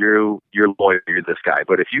 you're loyal, you're this guy.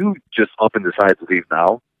 But if you just up and decide to leave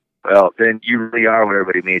now, well, then you really are what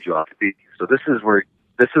everybody made you out to be. So this is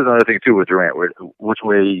another thing too with Durant. Which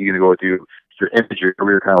way are you going to go with your image, your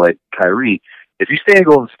career, kind of like Kyrie? If you stay in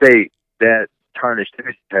Golden State, that tarnished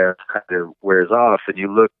image kind of wears off, and you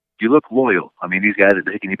look loyal. I mean, these guys are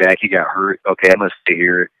taking you back. You got hurt. Okay, I'm going to stay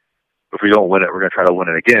here. If we don't win it, we're going to try to win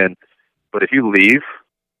it again. But if you leave,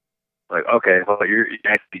 like, okay, well, you're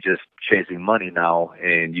actually just chasing money now,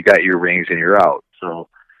 and you got your rings and you're out. So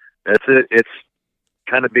that's it. It's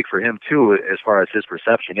kind of big for him too, as far as his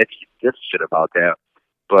perception. He gives a shit about that.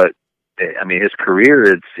 But I mean, his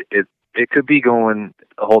career, it could be going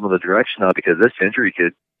a whole other direction now because this injury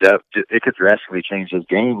could drastically change his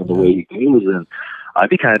game and the way he goes. And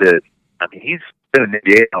he's been in the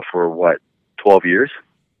NBA now for what, 12 years.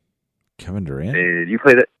 Kevin Durant? And you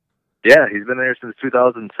played it. Yeah, he's been there since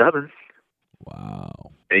 2007.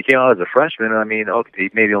 Wow. And he came out as a freshman. I mean, okay,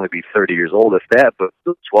 he maybe only be 30 years old, if that, but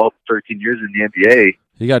 12, 13 years in the NBA.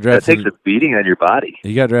 He got drafted. That takes a beating on your body.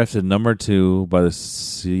 He got drafted number 2 by the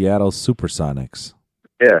Seattle Supersonics.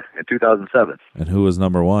 Yeah, in 2007. And who was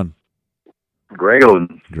number 1? Greg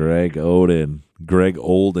Oden. Greg Oden. Yeah. Greg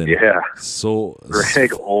Oden.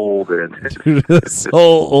 Dude, so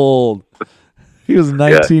old. He was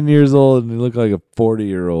 19 years old, and he looked like a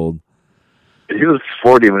 40-year-old. He was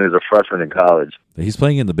 40 when he was a freshman in college. He's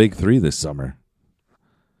playing in the Big 3 this summer.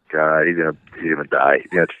 God, he's gonna die.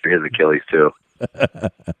 He's gonna tear his Achilles too.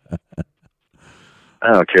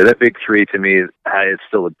 I don't care. That big three to me, it's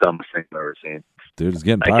still the dumbest thing I've ever seen. Dude, it's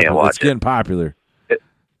getting I can't popular. watch It's getting popular.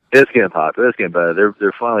 It's getting popular. It's getting better.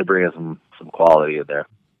 They're finally bringing some quality in there.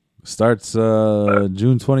 Starts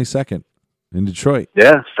June 22nd in Detroit.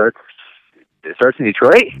 Yeah, it starts in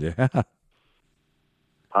Detroit? Yeah.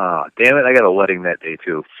 Damn it, I got a wedding that day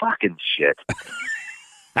too. Fucking shit.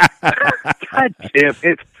 God damn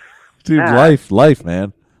it. Dude, life,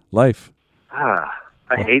 man. Life. I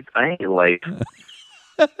hate life.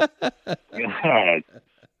 God.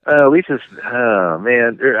 At least it's,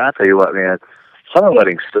 man, I'll tell you what, man. Summer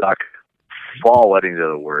weddings suck. Fall weddings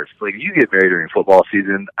are the worst. Like, you get married during football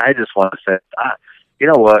season, I just want to send, you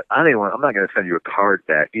know what? I'm not going to send you a card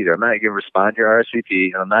back either. I'm not going to respond to your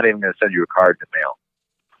RSVP, and I'm not even going to send you a card in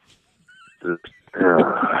the mail.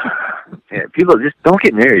 Yeah, people, just don't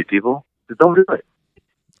get married, people. Just don't do it.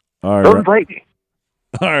 All right. Don't invite me.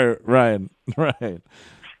 All right, Ryan.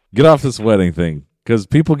 Get off this wedding thing, because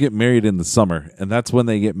people get married in the summer, and that's when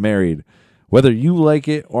they get married, whether you like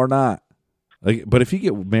it or not. Like, but if you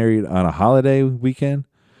get married on a holiday weekend,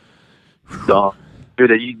 don't.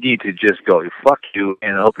 Dude, you need to just go. Fuck you,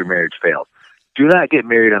 and I hope your marriage fails. Do not get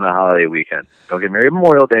married on a holiday weekend. Don't get married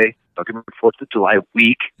Memorial Day. Don't get married 4th of July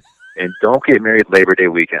week. And don't get married Labor Day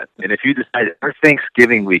weekend. And if you decide or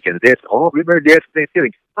Thanksgiving weekend, we're married day after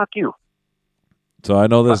Thanksgiving. Fuck you. So I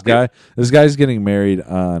know this guy. This guy's getting married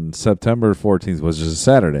on September 14th, which is a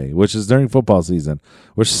Saturday, which is during football season,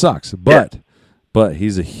 which sucks. But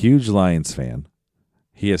he's a huge Lions fan.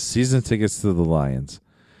 He has season tickets to the Lions.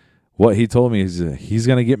 What he told me is he's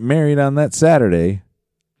going to get married on that Saturday,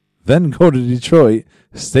 then go to Detroit,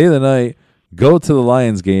 stay the night, go to the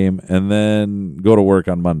Lions game, and then go to work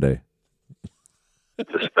on Monday.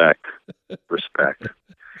 Respect.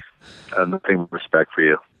 I have nothing but respect for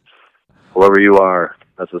you. Whoever you are,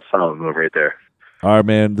 that's a solid move right there. All right,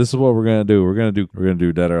 man. This is what we're gonna do. We're gonna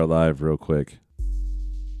do Dead or Alive real quick.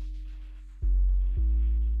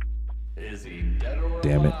 Is he dead or alive?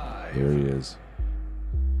 Damn it! There he is.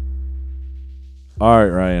 All right,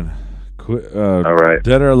 Ryan. All right.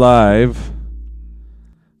 Dead or Alive?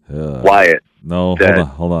 Wyatt. No, Dead.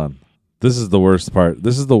 hold on. This is the worst part.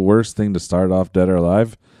 This is the worst thing to start off Dead or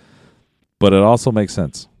Alive, but it also makes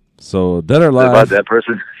sense. So Dead or Alive. About that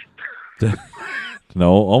person?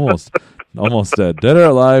 No, almost dead. Dead or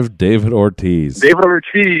Alive, David Ortiz. David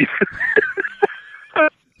Ortiz.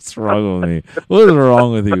 What's wrong with me? What is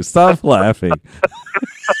wrong with you? Stop laughing.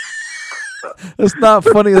 It's not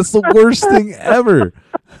funny. It's the worst thing ever.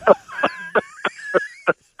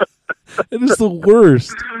 It is the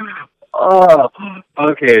worst. Oh,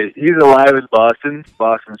 okay. He's alive in Boston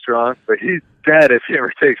strong, but he's dead if he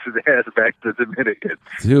ever takes his ass back to the Dominican.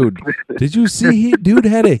 Dude, did you see? Dude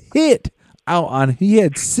had a hit out on. He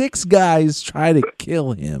had 6 guys try to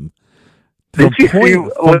kill him. Did you see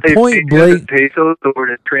what they Point paid Blank, pesos, the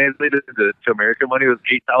word it translated to American money was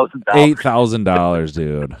 $8,000. $8,000,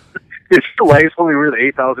 dude. His life's only worth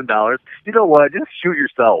 $8,000. You know what? Just shoot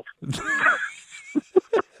yourself.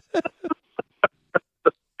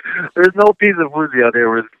 There's no piece of Woozy out there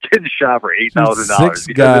where it's getting shot for $8,000 because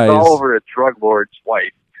guys. it's all over a drug lord's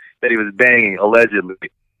wife that he was banging allegedly.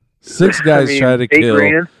 6 guys try to kill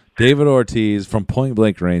 $8,000? David Ortiz from point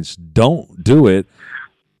blank range. Don't do it,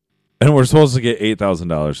 and we're supposed to get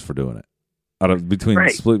 $8,000 for doing it. Out of between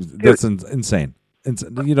Right. split, that's insane.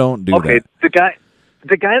 You don't do that.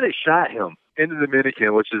 The guy that shot him in the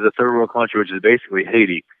Dominican, which is a third world country, which is basically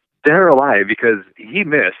Haiti, dead or alive because he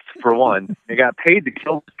missed, for one, and got paid to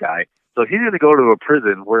kill this guy. So he's going to go to a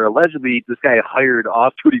prison where allegedly this guy hired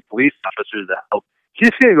off-duty police officers to help. He's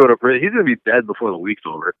going to go to prison. He's going to be dead before the week's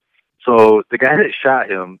over. So the guy that shot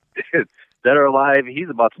him, dead or alive, he's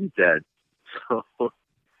about to be dead. So,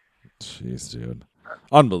 jeez, dude,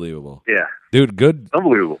 unbelievable. yeah, Dude,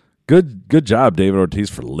 unbelievable. Good job, David Ortiz,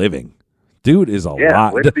 for living. Dude is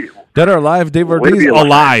alive. way to be- Dead or alive, David way to Ortiz be alive.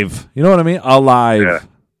 alive. You know what I mean? Alive. Yeah.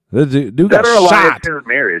 The dude Dead got or alive shot. in his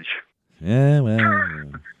marriage. Yeah, well,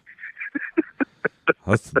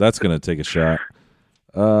 that's gonna take a shot.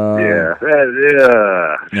 Yeah.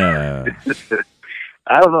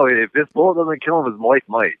 I don't know. If this bullet doesn't kill him, his wife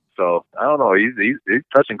might. So, I don't know. He's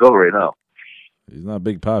touch and go right now. He's not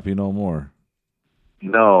Big Papi no more.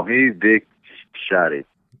 No, he's big shotty.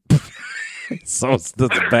 So that's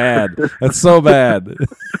bad. That's so bad.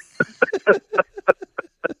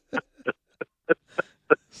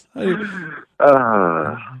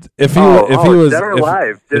 If he was dead or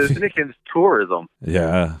alive, the Dominicans tourism.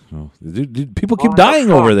 Yeah, dude, people keep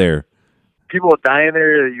dying over there. People dying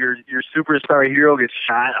there. Your superstar hero gets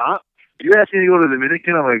shot up. You ask me to go to the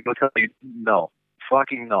Dominican, I'm like, go tell you, no.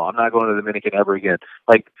 Fucking no. I'm not going to the Dominican ever again.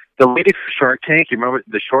 Like, the lady from Shark Tank, you remember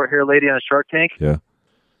the short-haired lady on Shark Tank? Yeah.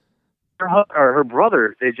 Her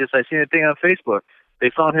brother, I seen a thing on Facebook.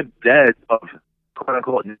 They found him dead of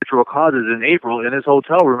quote-unquote natural causes in April in his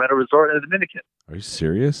hotel room at a resort in the Dominican. Are you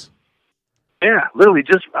serious? Yeah, literally,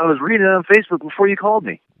 I was reading it on Facebook before you called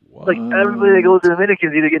me. What? Like, everybody that goes to the Dominican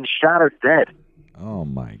is either getting shot or dead. Oh,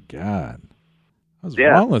 my God. What's Yeah,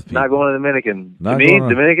 wrong with people? not going to the Dominican. Not To me, going to-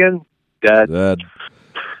 Dominican, dead. Dead.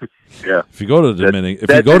 Yeah. If you go to the Dominican,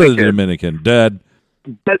 dead Dominican, dead.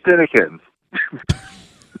 Dead Dominican.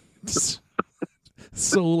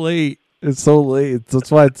 So late. It's so late.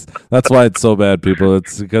 That's why it's so bad, people.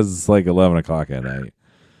 It's because it's like 11 o'clock at night.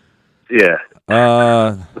 Yeah.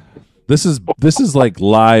 This is like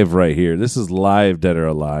live right here. This is live, Dead or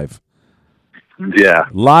Alive. Yeah.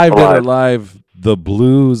 Live, Dead or Alive. The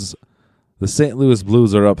Blues, the St. Louis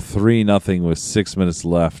Blues are up 3-0 with 6 minutes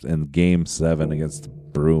left in Game 7 against the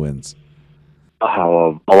Bruins.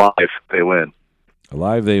 Oh, alive, they win.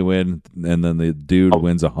 Alive, they win, and then the dude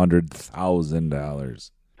wins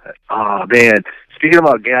 $100,000. Oh, man. Speaking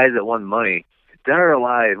about guys that won money, Dead or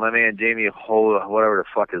Alive, my man Jamie Ho, whatever the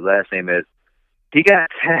fuck his last name is, he got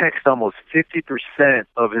taxed almost 50%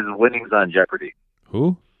 of his winnings on Jeopardy.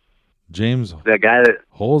 Who? James That guy that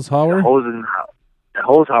Holzhauer?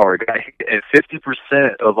 Holzhauer got at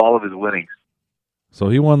 50% of all of his winnings. So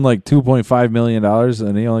he won like $2.5 million,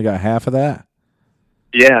 and he only got half of that?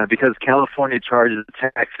 Yeah, because California charges a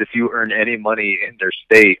tax if you earn any money in their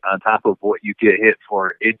state on top of what you get hit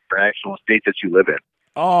for in your actual state that you live in.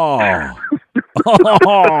 Oh.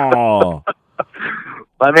 Oh.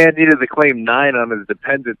 My man needed to claim 9 on his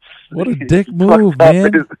dependents. What a dick move,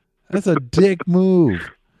 man. That's a dick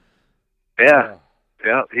move. Yeah.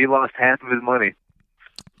 Yeah, he lost half of his money.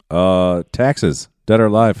 Taxes, Dead or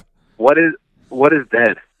Alive. What is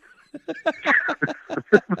dead?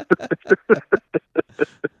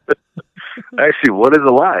 Actually, what is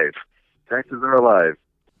alive? Taxes are alive.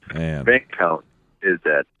 Man. Bank account is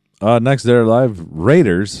dead. Next, Dead or Alive.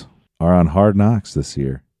 Raiders are on Hard Knocks this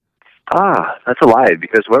year. Ah, that's alive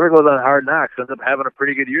because whoever goes on Hard Knocks ends up having a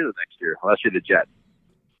pretty good year the next year, unless you're the Jets.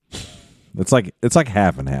 It's like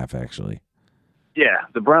half and half, actually. Yeah,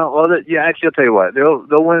 the Browns. Well, actually, I'll tell you what. They'll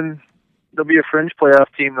win. They'll be a fringe playoff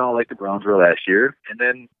team now, like the Browns were last year, and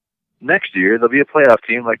then next year they'll be a playoff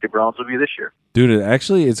team like the Browns will be this year. Dude,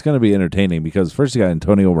 it's going to be entertaining because first you got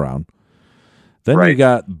Antonio Brown, then Right. you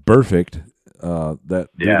got Burfict, that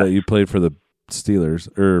dude Yeah. that you played for the Steelers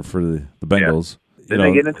or for the Bengals. Did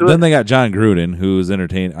they get into then it? they got John Gruden, who's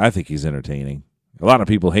entertaining. I think he's entertaining. A lot of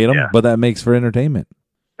people hate him, Yeah. but that makes for entertainment.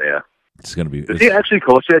 Yeah. It's going to be. Does he actually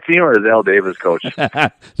coach that team, or is Al Davis coach?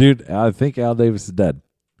 Dude, I think Al Davis is dead.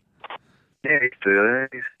 Yeah,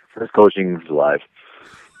 his coaching's alive.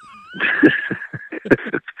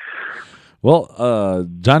 Well,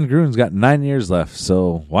 John Gruden's got 9 years left,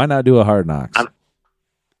 so why not do a Hard Knocks?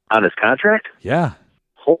 On his contract? Yeah,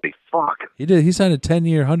 Holy fuck. he did. He signed a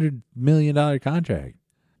 10-year, $100 million contract.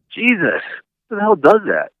 Jesus. Who the hell does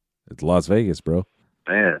that? It's Las Vegas, bro.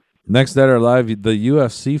 Man. Next Dead or Alive, the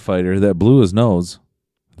UFC fighter that blew his nose,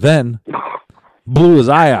 then blew his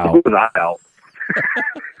eye out. Who was I out?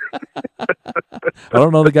 I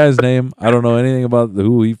don't know the guy's name. I don't know anything about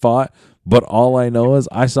who he fought, but all I know is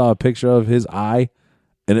I saw a picture of his eye,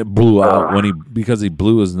 and it blew out because he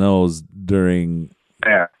blew his nose during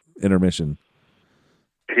Yeah. intermission.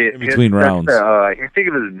 In between rounds. I can think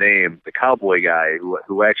of his name, the cowboy guy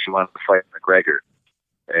who actually wanted to fight McGregor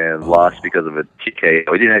and lost because of a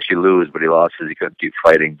TKO. He didn't actually lose, but he lost because he couldn't keep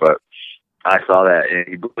fighting. But I saw that, and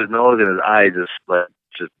he blew his nose, and his eye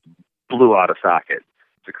just blew out of socket.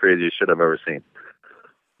 It's the craziest shit I've ever seen.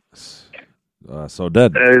 So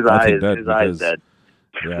dead. And his I eye, think dead his eye's because- dead.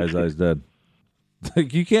 Yeah, his eye's dead.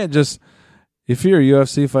 Like, you can't just, if you're a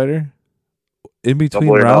UFC fighter, in between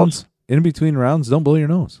blow your rounds, don't blow your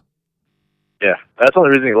nose. Yeah, that's the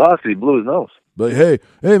only reason he lost. 'Cause he blew his nose. But hey,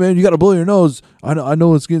 man, you got to blow your nose. I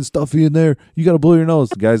know it's getting stuffy in there. You got to blow your nose.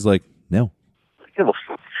 The guy's like, no, You have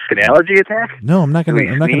an allergy attack? no, I'm not gonna. Did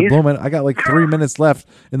he I'm not gonna sneeze? blow my. I got like 3 minutes left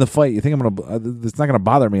in the fight. You think I'm gonna? It's not gonna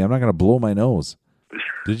bother me. I'm not gonna blow my nose.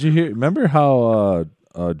 Did you hear? Remember how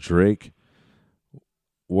Drake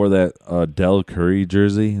wore that Del Curry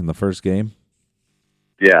jersey in the first game?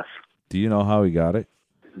 Yes. Do you know how he got it?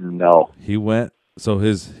 No. He went. So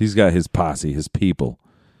he's got his posse, his people,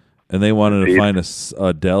 and they wanted to find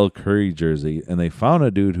a Del Curry jersey, and they found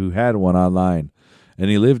a dude who had one online, and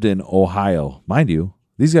he lived in Ohio. Mind you,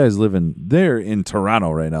 These guys they're in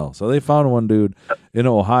Toronto right now. So they found one dude in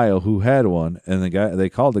Ohio who had one, and they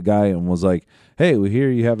called the guy and was like, "Hey, we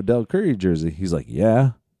hear you have a Del Curry jersey." He's like,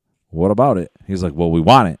 "Yeah. What about it?" He's like, "Well, we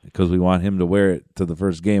want it because we want him to wear it to the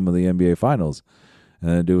first game of the NBA Finals."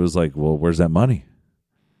 And the dude was like, "Well, where's that money?"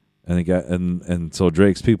 And he got and so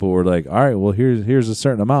Drake's people were like, "All right, well, here's a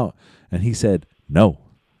certain amount," and he said, "No,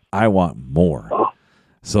 I want more."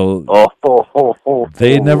 So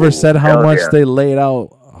they never said how much they laid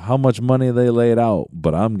out, how much money they laid out,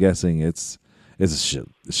 but I'm guessing it's a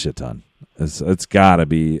shit ton. It's got to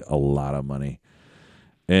be a lot of money.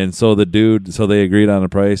 And so they agreed on a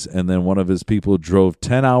price, and then one of his people drove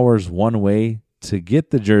 10 hours one way to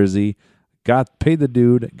get the jersey, paid the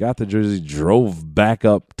dude, got the jersey, drove back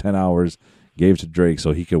up 10 hours, gave to Drake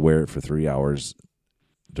so he could wear it for 3 hours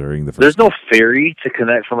during the first There's no ferry to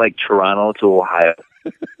connect from like Toronto to Ohio.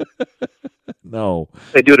 No.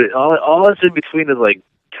 They do it. All that's in between is like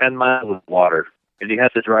 10 miles of water, and you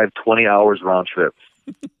have to drive 20 hours round trip.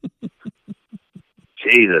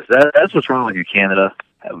 Jesus, that's what's wrong with you, Canada.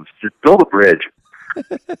 Just build a bridge.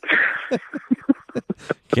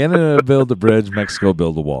 Canada build a bridge, Mexico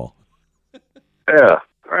build a wall. Yeah,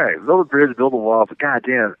 right. Build a bridge, build a wall. But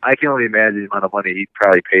goddamn, I can only imagine the amount of money he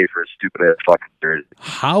probably paid for a stupid ass fucking jersey.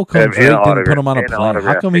 How come Drake didn't put him on a plane?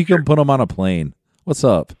 How come he couldn't put him on a plane? What's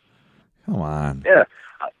up? Come on. Yeah,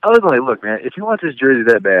 I was like, look, man, if you want this jersey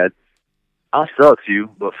that bad, I'll sell it to you,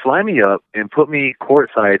 but fly me up and put me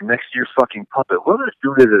courtside next to your fucking puppet. What if this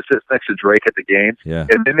dude is that sits next to Drake at the games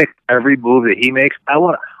and mimics every move that he makes? I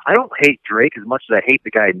don't hate Drake as much as I hate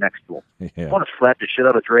the guy next to him. Yeah. I want to slap the shit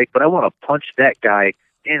out of Drake, but I want to punch that guy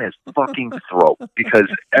in his fucking throat because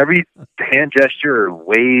every hand gesture or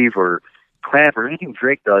wave or clap or anything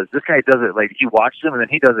Drake does, this guy does it like he watches him and then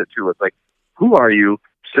he does it too. It's like, who are you?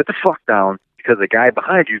 Sit the fuck down because the guy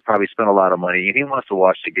behind you probably spent a lot of money and he wants to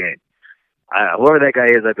watch the game. Whoever that guy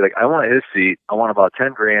is, I'd be like, I want his seat. I want about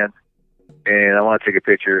 $10,000, and I want to take a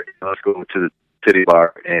picture. And let's go to the titty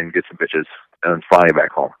bar and get some bitches and fly me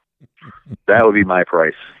back home. That would be my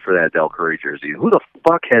price for that Del Curry jersey. Who the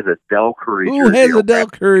fuck has a Del Curry jersey? Who has a Del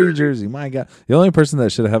Curry jersey? My God. The only person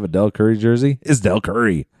that should have a Del Curry jersey is Del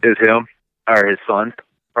Curry. Is him, or his son,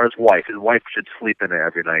 or his wife. His wife should sleep in it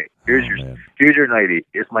every night. Here's your nightie.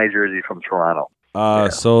 It's my jersey from Toronto.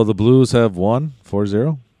 So the Blues have won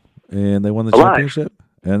 4-0. And they won the championship,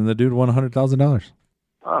 and the dude won $100,000.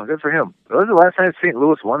 Oh, good for him. When was the last time St.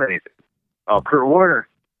 Louis won anything? Oh, Kurt Warner.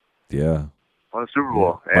 Yeah. Won a Super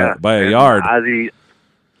Bowl. Yeah. By a yard. Ozzie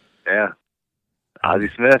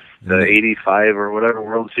Smith, the 85 or whatever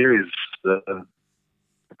World Series.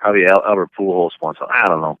 Probably Albert Pujols won something. I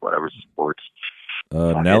don't know. Whatever sports.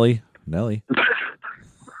 Nelly. Nelly,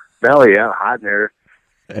 yeah. Hot in there.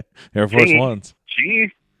 Air Force Ones.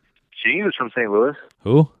 Chingy was from St. Louis.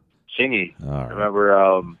 Who? Chingy. All right.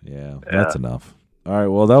 Remember? That's enough. All right.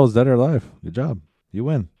 Well, that was Dead or Alive. Good job. You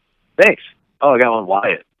win. Thanks. Oh, I got one.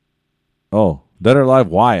 Wyatt. Oh, Dead or Alive.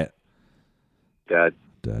 Wyatt. Dead.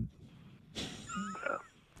 That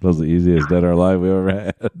was the easiest Dead or Alive we ever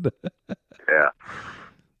had. Yeah.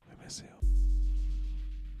 Let me see.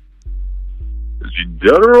 Is he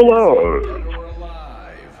dead or alive?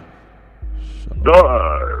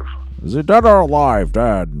 Alive. Is he dead or alive,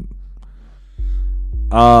 Dad?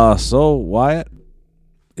 So Wyatt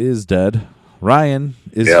is dead. Ryan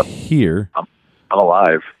is here. I'm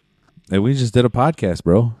alive. And we just did a podcast,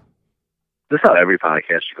 bro. That's how every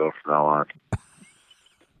podcast should go from now on.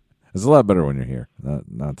 It's a lot better when you're here.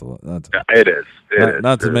 It is.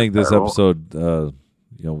 Not to make this episode.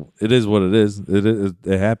 It is what it is.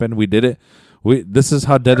 It happened. We did it. This is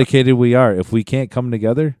how dedicated we are. If we can't come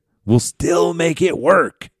together, we'll still make it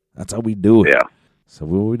work. That's how we do it. Yeah. So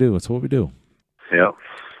what we do. It's what we do. Yep.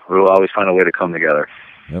 We will always find a way to come together.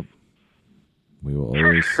 Yep. We will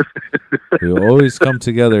always come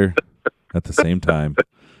together at the same time.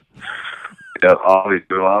 Yeah, we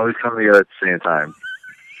will always come together at the same time.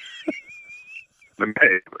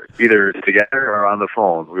 Either together or on the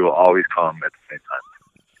phone, we will always come at the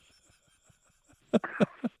same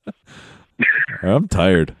time. I'm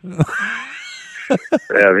tired.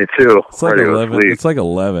 Yeah, me too. It's like 11. It's like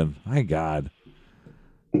 11. My God.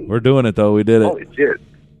 We're doing it, though. We did it. Holy shit.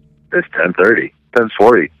 It's 10:30.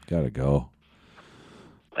 10:40. Gotta go.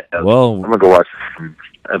 Well, I'm going to go watch some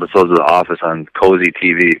episodes of The Office on Cozy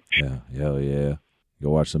TV. Yeah. Hell yeah.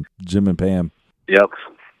 Go watch some Jim and Pam. Yep.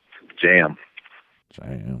 Jam.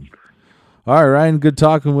 All right, Ryan. Good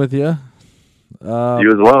talking with you.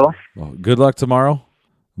 You as well. Good luck tomorrow.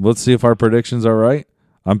 Let's see if our predictions are right.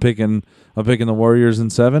 I'm picking the Warriors in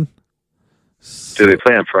 7. Do they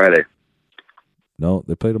play on Friday? No,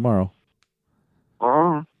 they play tomorrow.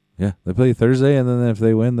 Oh, Yeah, they play Thursday, and then if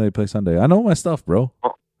they win, they play Sunday. I know my stuff, bro.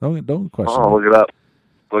 Don't question. Oh, look it up.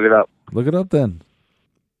 Look it up. Look it up then.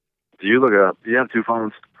 You look it up. You have 2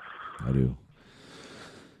 phones. I do.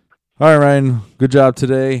 All right, Ryan. Good job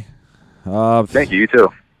today. Thank you. You too.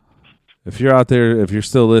 If you're out there, if you're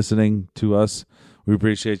still listening to us, we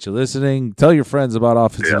appreciate you listening. Tell your friends about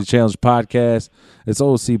Offensively Challenged Podcast. It's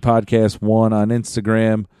OC Podcast 1 on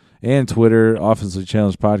Instagram and Twitter. Offensively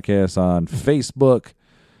Challenged Podcast on Facebook.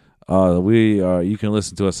 You can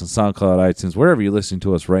listen to us on SoundCloud, iTunes, wherever you're listening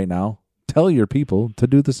to us right now. Tell your people to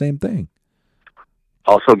do the same thing.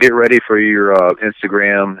 Also, get ready for your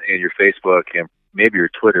Instagram and your Facebook and maybe your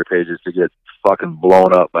Twitter pages to get fucking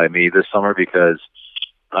blown up by me this summer, because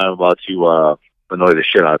I'm about to annoy the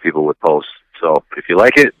shit out of people with posts. So if you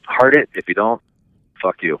like it, heart it. If you don't,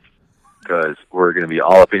 fuck you, because we're going to be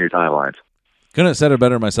all up in your timelines. Couldn't have said it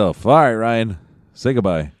better myself. All right, Ryan. Say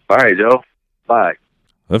goodbye. All right, Joe. Bye.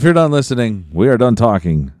 If you're done listening, we are done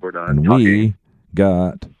talking. We're done and talking. We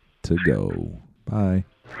got to go. Bye.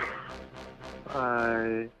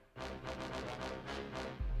 Bye.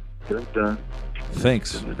 Dun, dun.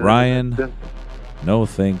 Thanks, Dun, dun, Ryan. dun, dun. No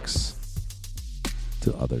thanks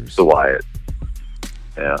to others. To Wyatt.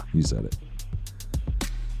 Yeah. You said it.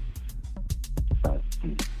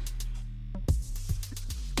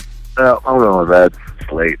 I'm going to bed.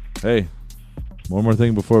 It's late. Hey, one more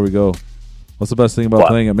thing before we go. What's the best thing about What?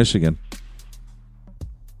 playing at Michigan?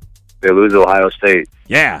 They lose to Ohio State.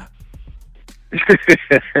 Yeah.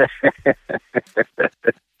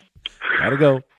 Gotta go.